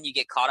is. Often you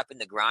get caught up in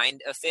the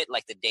grind of it,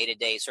 like the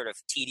day-to-day sort of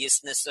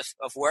tediousness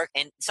of work.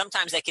 And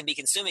sometimes that can be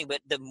consuming,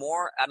 but the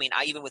more, I mean,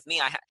 even with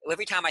me,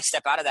 every time I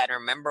step out of that and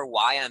remember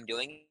why I'm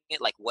doing it,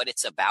 like what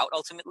it's about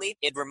ultimately,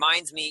 it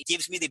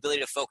gives me the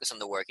ability to focus on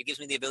the work. It gives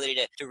me the ability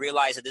to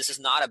realize that this is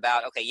not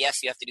about, okay,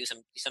 yes, you have to do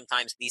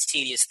sometimes these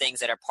tedious things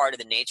that are part of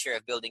the nature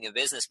of building a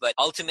business, but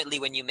ultimately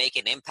when you make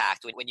an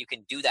impact, when you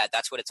can do that,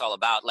 that's what it's all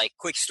about. Like,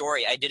 quick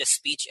story, I did a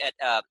speech at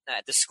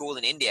the school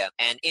in India,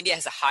 and India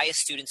has the highest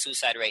student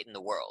suicide rate in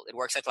the world. It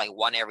works at like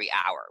 1 every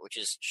hour, which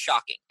is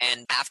shocking.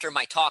 And after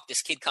my talk,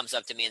 this kid comes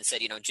up to me and said,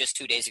 just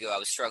 2 days ago, I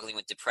was struggling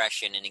with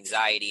depression and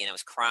anxiety, and I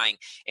was crying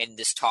in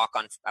this talk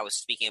I was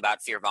speaking about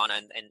Fearvana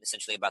and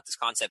essentially about this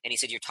concept. And he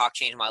said, your talk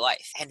changed my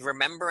life. And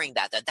remembering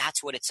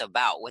that's what it's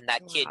about. When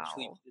that kid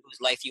whose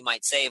life you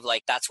might save,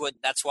 like that's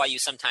why you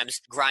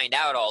sometimes grind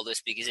out all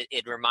this, because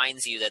it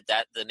reminds you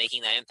that the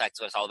making that impact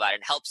is what it's all about.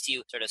 It helps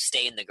you sort of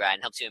stay in the grind,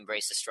 and helps you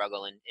embrace the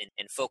struggle and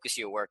focus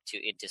your work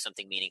into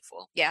something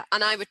meaningful. Yeah,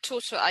 and I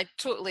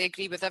totally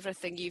agree with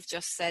everything you've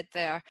just said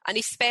there. And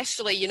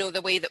especially,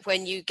 the way that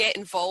when you get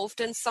involved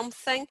in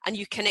something and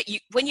you connect,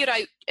 when you're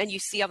out and you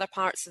see other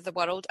parts of the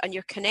world and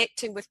you're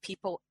connecting with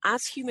people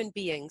as human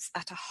beings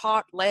at a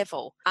heart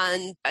level,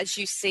 and as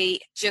you say,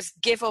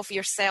 just give of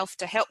yourself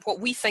to help what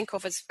we think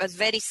of as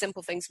very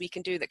simple things we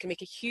can do that can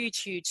make a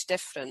huge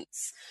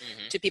difference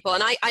to people.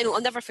 And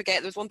I'll never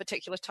forget, there was one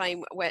particular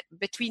time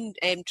between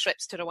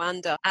trips to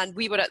Rwanda, and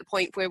we were at the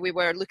point where we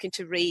were looking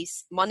to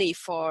raise money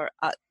for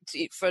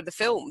the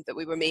film that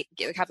we were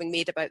having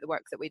made about the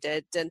work that we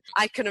did. And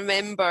I can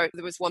remember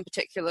there was one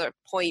particular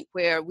point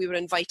where we were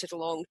invited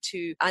along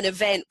to an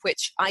event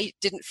which I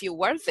didn't feel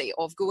worthy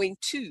of going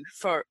to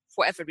for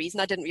whatever reason.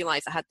 I didn't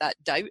realise I had that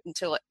doubt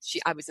until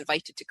I was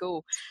invited to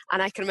go.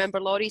 And I can remember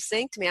Laurie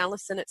saying to me,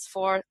 Alison, it's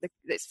for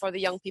the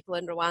young people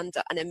in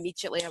Rwanda. And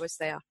immediately I was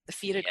there. The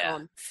fear had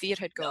gone. Fear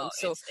had gone.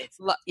 No,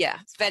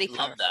 it's very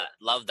powerful.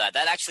 Love that.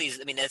 That actually is,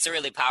 I mean, it's a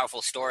really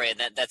powerful story.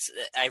 And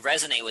I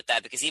resonate with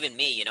that, because even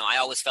me, I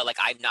always felt like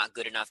I'm not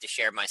good enough to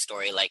share my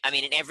story. Like, I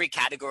mean, in every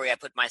category I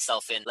put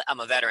myself in, I'm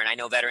a veteran. I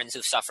know veterans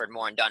who've suffered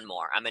more and done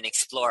more. I'm an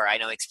explorer. I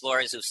know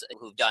explorers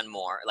who've done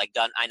more.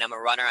 And I'm a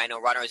runner. I know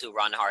runners who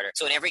run harder.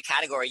 So in every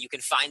category, you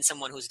can find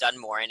someone who's done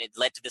more, and it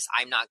led to this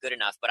I'm not good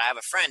enough. But I have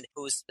a friend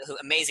who's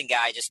amazing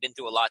guy, just been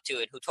through a lot too,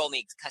 and who told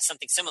me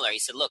something similar. He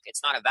said, look,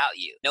 it's not about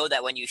you. Know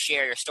that when you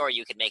share your story,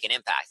 you can make an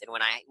impact. And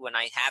when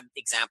I have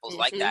examples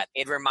like that,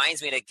 it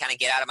reminds me to kind of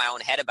get out of my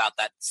own head about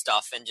that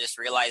stuff and just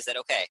realize that,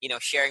 okay,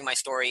 sharing my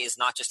story is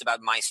not just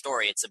about my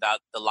story. It's about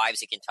the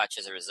lives you can touch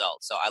as a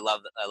result. So I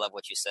love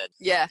what you said.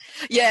 Yeah.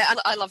 And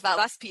I love that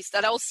last piece.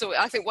 And also,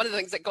 I think one of the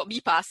things that got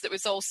me past it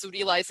was also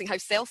realizing how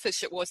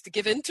selfish it was to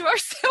give in to our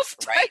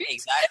self-doubt. Right,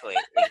 exactly.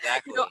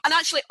 And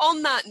actually,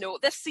 on that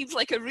note, this seems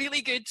like a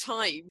really good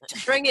time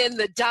to bring in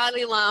the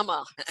Dalai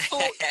Lama.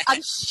 So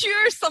I'm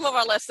sure some of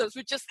our listeners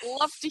would just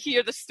love to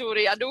hear the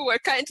story. I know we're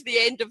kind of to the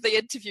end of the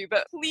interview,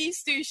 but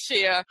please do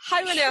share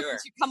how on earth did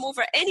you come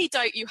over any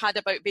doubt you had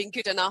about being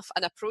good enough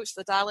and approach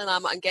the Dalai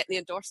Lama and get the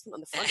endorsement on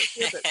the front of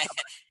your book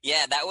cover?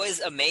 Yeah, that was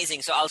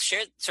amazing. So I'll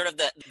share sort of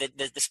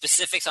the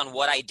specifics on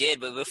what I did,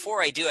 but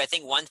before I do, I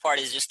think one part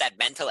is just that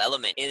mental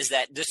element, is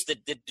that just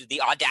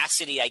the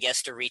audacity, I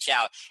guess, to reach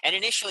out. And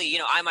initially,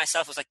 I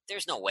myself was like,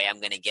 there's no way I'm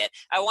going to get.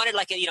 I wanted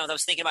I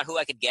was thinking about who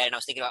I could get, and I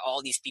was thinking about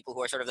all these people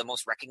who are sort of the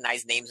most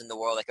recognized names in the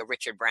world, like a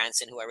Richard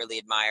Branson, who I really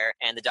admire,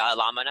 and the Dalai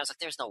Lama. And I was like,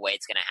 there's no way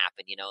it's going to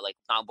happen, like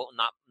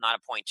not a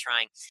point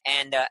trying.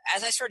 And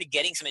as I started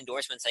getting some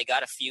endorsements, I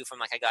got a few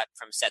I got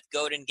from Seth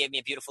Godin, gave me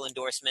a beautiful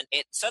endorsement.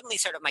 It suddenly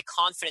my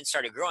confidence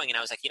started growing, and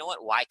I was like, you know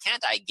what? Why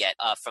can't I get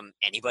from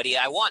anybody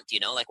I want?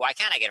 Why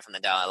can't I get it from the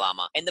Dalai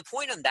Lama? And the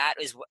point on that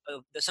is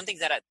something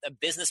that a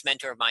business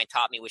mentor of mine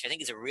taught me, which I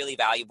think is a really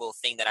valuable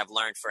thing that I've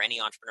learned for any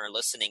entrepreneur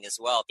listening as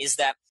well, is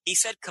that he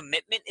said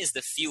commitment is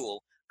the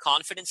fuel,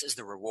 confidence is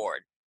the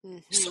reward.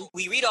 So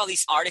we read all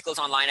these articles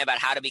online about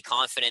how to be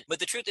confident, but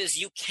the truth is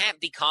you can't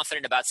be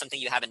confident about something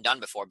you haven't done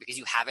before because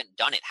you haven't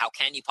done it. How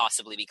can you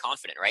possibly be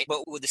confident, right?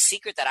 But the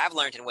secret that I've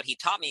learned and what he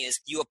taught me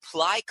is you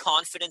apply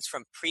confidence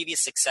from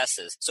previous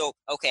successes. So,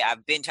 okay,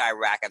 I've been to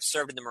Iraq, I've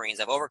served in the Marines,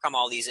 I've overcome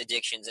all these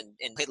addictions and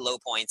hit low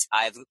points,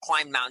 I've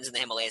climbed mountains in the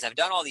Himalayas, I've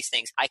done all these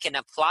things. I can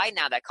apply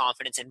now that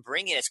confidence and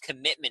bring it as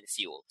commitment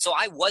fuel. So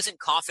I wasn't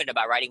confident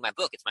about writing my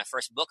book. It's my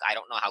first book. I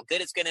don't know how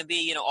good it's going to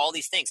be, all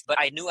these things, but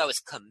I knew I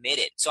was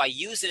committed. So I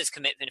used used it as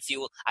commitment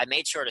fuel. I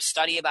made sure to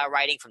study about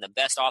writing from the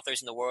best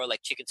authors in the world,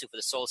 like Chicken Soup for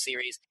the Soul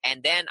series.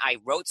 And then I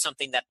wrote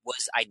something that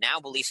was, I now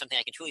believe, something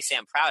I can truly say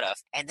I'm proud of.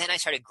 And then I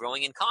started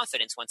growing in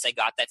confidence once I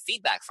got that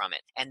feedback from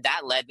it. And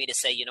that led me to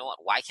say, you know what,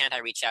 why can't I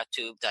reach out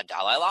to the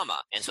Dalai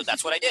Lama? And so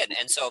that's what I did.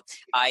 And so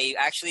I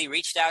actually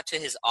reached out to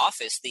his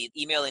office, the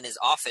email in his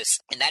office,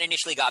 and that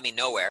initially got me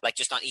nowhere, like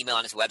just on email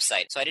on his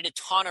website. So I did a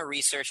ton of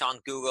research on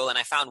Google, and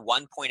I found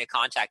one point of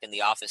contact in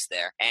the office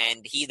there.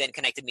 And he then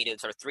connected me to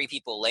sort of 3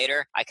 people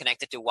later. I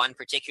connected to one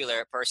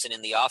particular person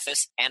in the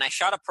office, and I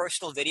shot a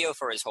personal video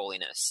for His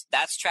Holiness.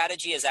 That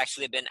strategy has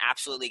actually been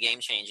absolutely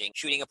game-changing,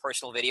 shooting a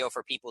personal video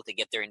for people to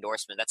get their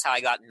endorsement. That's how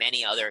I got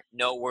many other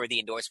noteworthy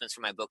endorsements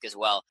for my book as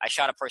well. I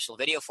shot a personal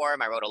video for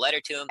him. I wrote a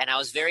letter to him, and I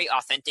was very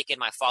authentic in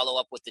my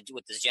follow-up with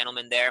this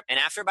gentleman there. And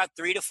after about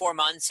 3 to 4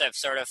 months of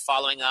sort of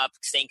following up,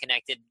 staying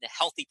connected,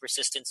 healthy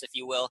persistence, if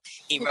you will,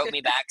 he wrote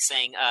me back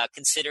saying,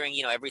 considering,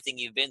 everything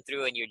you've been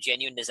through and your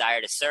genuine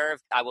desire to serve,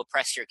 I will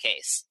press your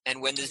case.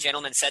 And when this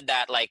gentleman said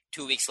that, like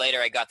 2 weeks later,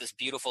 I got this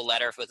beautiful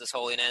letter with His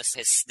Holiness,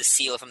 the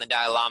seal from the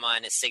Dalai Lama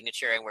and his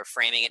signature, and we're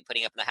framing it,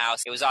 putting it up in the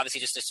house. It was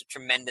obviously just a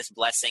tremendous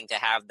blessing to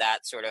have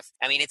that sort of,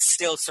 I mean, it's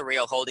still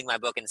surreal holding my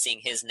book and seeing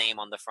his name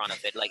on the front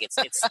of it. Like it's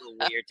still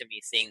weird to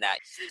me seeing that.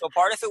 So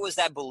part of it was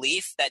that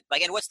belief that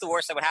like, and what's the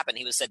worst that would happen?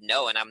 He would said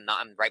no, and I'm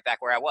right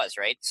back where I was,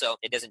 right? So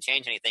it doesn't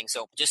change anything.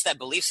 So just that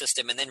belief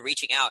system, and then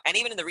reaching out. And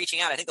even in the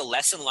reaching out, I think the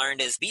lesson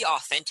learned is be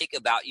authentic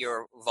about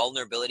your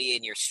vulnerability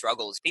and your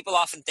struggles. People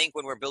often think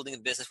when we're building a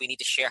business, we need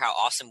to share how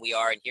awesome we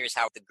are, and here's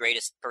how the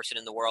greatest person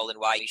in the world and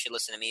why you should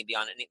listen to me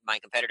beyond my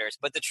competitors.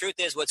 But the truth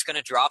is, what's going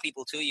to draw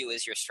people to you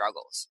is your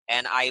struggles.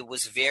 And I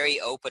was very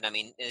open. I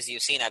mean, as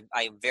you've seen,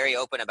 I'm very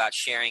open about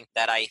sharing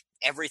that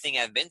everything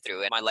I've been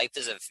through. And my life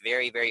is a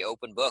very, very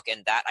open book.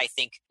 And that, I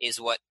think,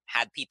 is what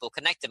had people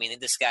connect. I mean,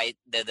 this guy,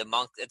 the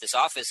monk at this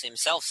office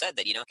himself said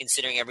that,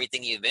 considering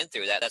everything you've been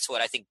through, that's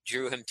what I think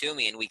drew him to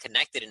me. And we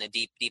connected in a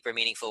deeper,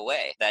 meaningful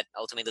way that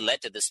ultimately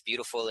led to this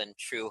beautiful and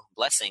true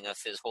blessing of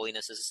His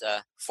Holiness's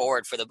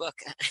forward for the book.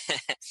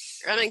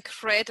 An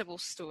incredible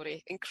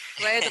story.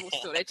 Incredible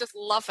story. I just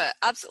love it.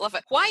 Absolutely love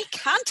it. Why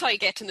can't I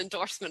get an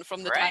endorsement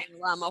from the Dalai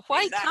Lama?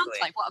 Why can't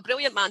I? What a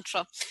brilliant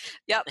mantra.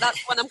 Yeah,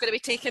 that's one I'm going to be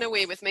taking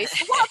away with me.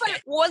 So what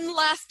about one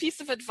last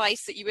piece of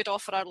advice that you would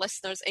offer our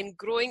listeners in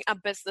growing a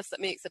business that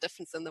makes a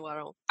difference in the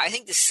world? I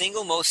think the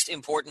single most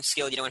important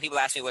skill, when people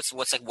ask me what's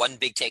like one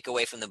big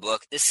takeaway from the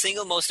book, the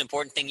single most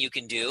important thing you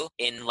can do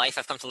in life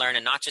I've come to learn,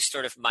 and not just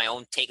sort of my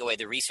own takeaway,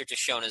 the research has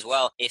shown as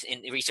well,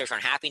 in research on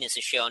happiness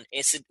has shown,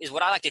 is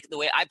what I like to, the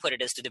way I put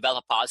it is to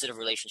develop a positive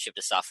relationship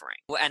to suffering.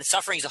 And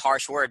suffering is a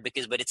harsh word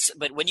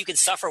but when you can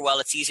suffer well,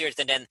 it's easier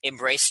to then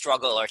embrace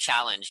struggle or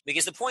challenge.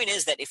 Because the point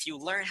is that if you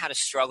learn how to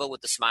struggle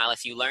with the smile,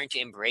 if you learn to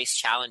embrace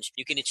challenge,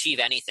 you can achieve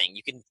anything.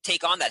 You can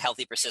take on that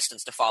healthy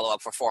persistence to follow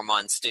up for 4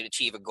 months to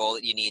achieve a goal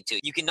that you need to.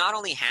 You can not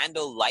only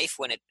handle life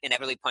when it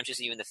inevitably punches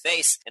you in the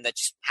face, and that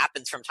just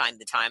happens from time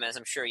to time, as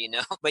I'm sure you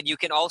know, but you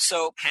can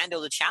also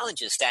handle the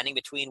challenges standing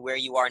between where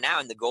you are now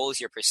and the goals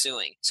you're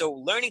pursuing. So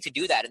learning to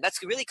do that, and that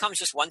really comes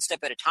just one step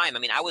at a time. I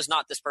mean, I was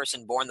not this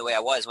person born the way I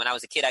was. When I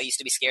was a kid, I used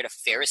to be scared of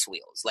Ferris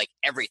wheels, like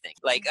everything.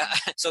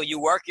 So you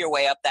work your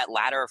way up that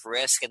ladder of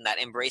risk and that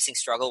embracing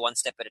struggle one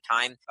step at a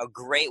time. A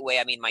great way,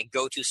 I mean, my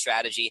go-to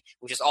strategy,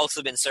 which has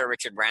also been Sir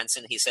Richard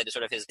Branson, he said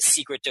sort of his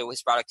secret to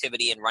his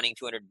productivity and running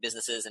 200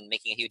 businesses and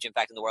making a huge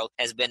impact in the world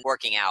has been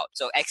working out.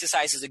 So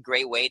exercise is a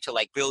great way to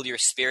build your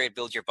spirit,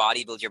 build your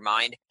body, build your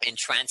mind, and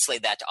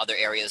translate that to other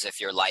areas of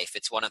your life.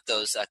 It's one of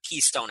those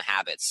keystone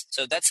habits.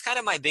 So that's kind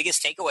of my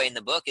biggest takeaway in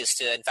the book is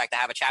to, in fact, I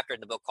have a chapter in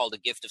the book called The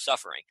Gift of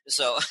Suffering.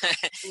 So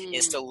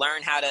is to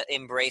learn how to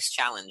embrace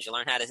challenge,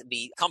 learn how to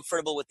be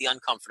comfortable with the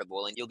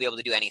uncomfortable, and you'll be able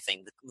to do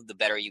anything the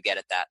better you get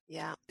at that.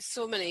 Yeah,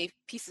 so many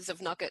pieces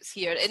of nuggets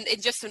here, and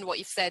just in what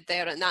you've said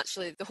there, and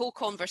actually the whole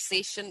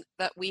conversation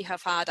that we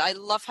have had. I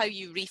love how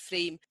you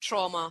reframe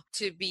trauma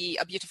to be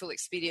a beautiful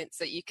experience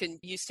that you can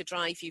use to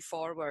drive you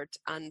forward,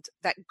 and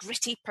that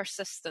gritty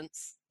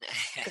persistence.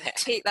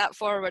 Take that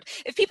forward.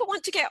 If people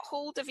want to get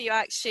hold of you,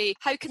 Akshay,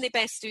 how can they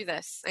best do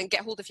this and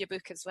get hold of your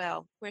book as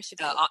well? Where should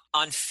they go?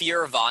 On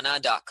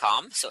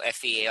fearvana.com, so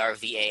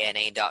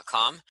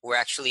fearvana.com. We're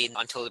actually,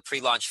 until the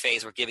pre-launch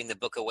phase, we're giving the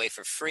book away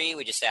for free.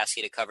 We just ask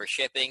you to cover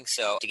shipping,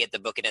 so to get the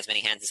book in as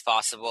many hands as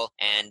possible.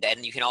 And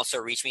you can also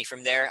reach me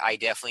from there. I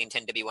definitely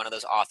intend to be one of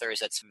those authors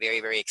that's very,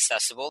 very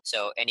accessible.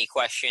 So any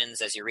questions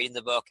as you're reading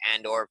the book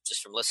and or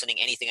just from listening,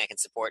 anything I can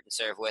support and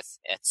serve with,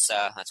 that's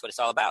what it's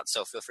all about.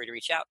 So feel free to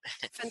reach out.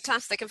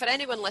 Fantastic. And for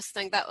anyone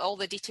listening, that all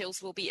the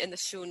details will be in the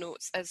show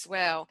notes as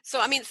well.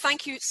 So, I mean,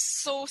 thank you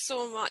so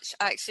much,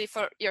 actually,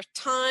 for your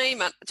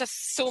time and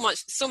just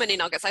so many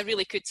nuggets. I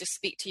really could just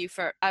speak to you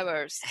for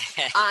hours.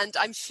 And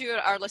I'm sure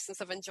our listeners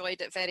have enjoyed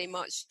it very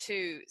much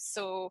too.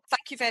 So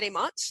thank you very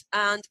much.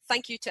 And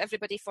thank you to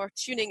everybody for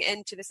tuning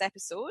in to this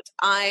episode.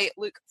 I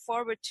look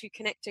forward to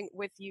connecting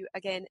with you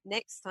again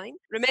next time.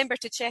 Remember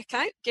to check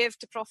out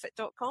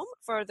givetoprofit.com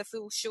for the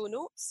full show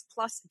notes,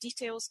 plus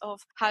details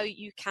of how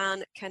you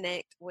can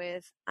connect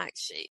with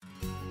Akshay.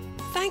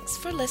 thanks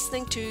for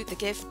listening to the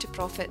Give to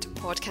Profit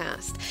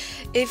podcast.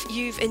 If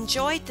you've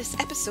enjoyed this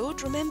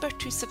episode, remember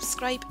to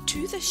subscribe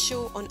to the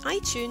show on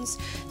iTunes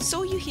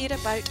so you hear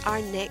about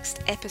our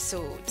next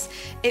episodes.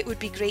 It would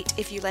be great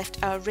if you left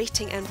a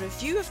rating and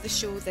review of the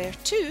show there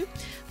too.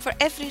 For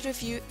every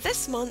review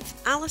this month,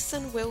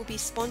 Alison will be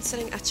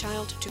sponsoring a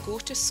child to go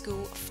to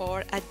school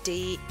for a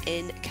day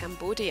in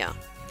Cambodia.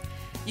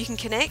 You can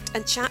connect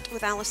and chat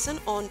with Alison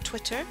on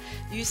Twitter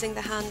using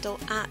the handle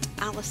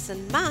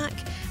 @AlisonMac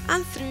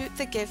and through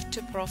the Give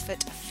to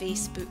Profit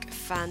Facebook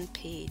fan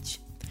page.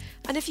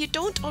 And if you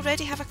don't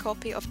already have a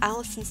copy of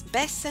Alison's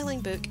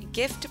best-selling book,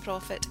 Give to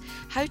Profit,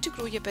 How to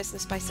Grow Your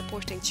Business by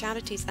Supporting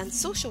Charities and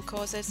Social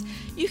Causes,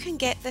 you can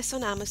get this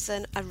on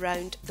Amazon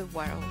around the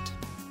world.